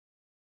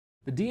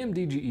The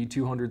DGE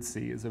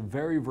 200C is a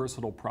very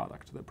versatile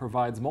product that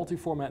provides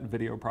multi-format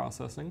video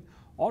processing,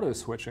 auto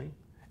switching,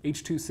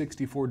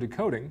 H.264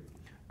 decoding,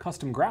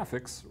 custom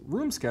graphics,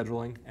 room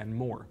scheduling, and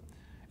more.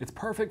 It's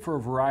perfect for a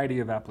variety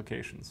of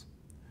applications.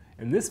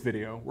 In this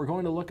video, we're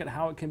going to look at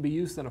how it can be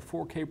used in a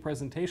 4K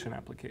presentation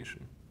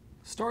application.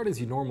 Start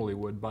as you normally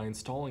would by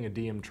installing a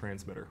DM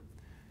transmitter.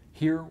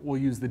 Here, we'll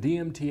use the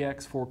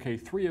DMTX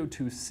 4K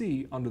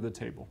 302C under the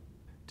table.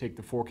 Take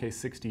the 4K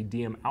 60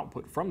 DM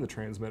output from the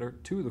transmitter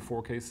to the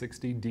 4K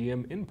 60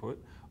 DM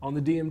input on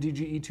the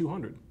DGE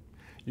 200.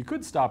 You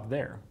could stop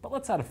there, but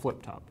let's add a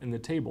flip top in the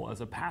table as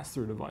a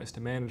pass-through device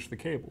to manage the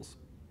cables.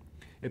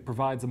 It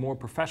provides a more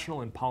professional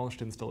and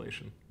polished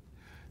installation.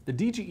 The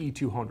DGE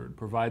 200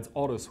 provides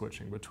auto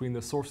switching between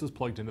the sources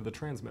plugged into the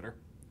transmitter.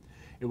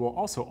 It will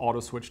also auto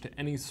switch to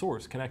any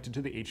source connected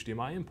to the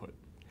HDMI input.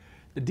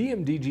 The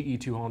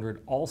DGE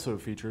 200 also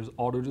features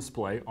auto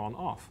display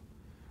on-off.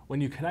 When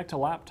you connect a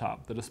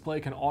laptop, the display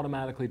can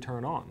automatically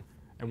turn on,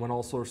 and when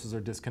all sources are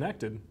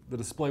disconnected, the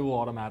display will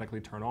automatically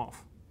turn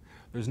off.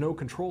 There's no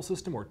control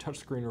system or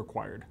touchscreen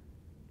required.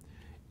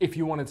 If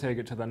you want to take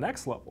it to the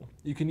next level,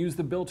 you can use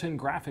the built-in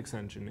graphics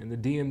engine in the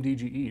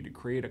DGE to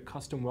create a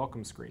custom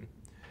welcome screen,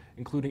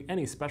 including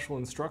any special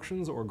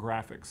instructions or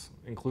graphics,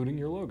 including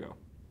your logo.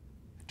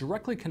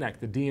 Directly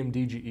connect the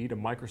DGE to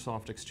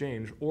Microsoft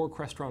Exchange or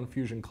Crestron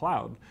Fusion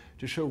Cloud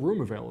to show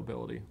room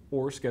availability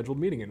or scheduled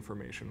meeting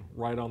information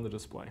right on the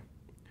display.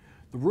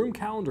 The room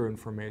calendar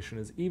information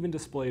is even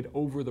displayed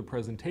over the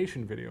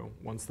presentation video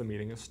once the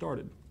meeting is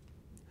started.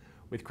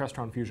 With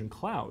Crestron Fusion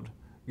Cloud,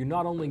 you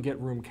not only get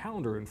room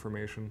calendar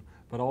information,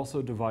 but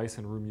also device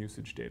and room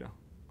usage data.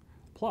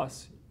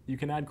 Plus, you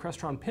can add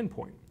Crestron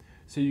Pinpoint,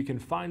 so you can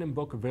find and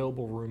book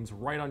available rooms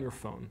right on your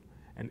phone,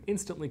 and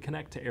instantly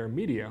connect to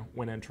AirMedia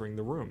when entering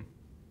the room.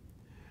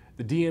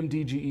 The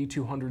DGE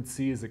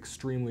 200C is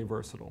extremely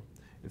versatile.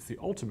 It's the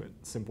ultimate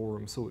simple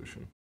room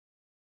solution.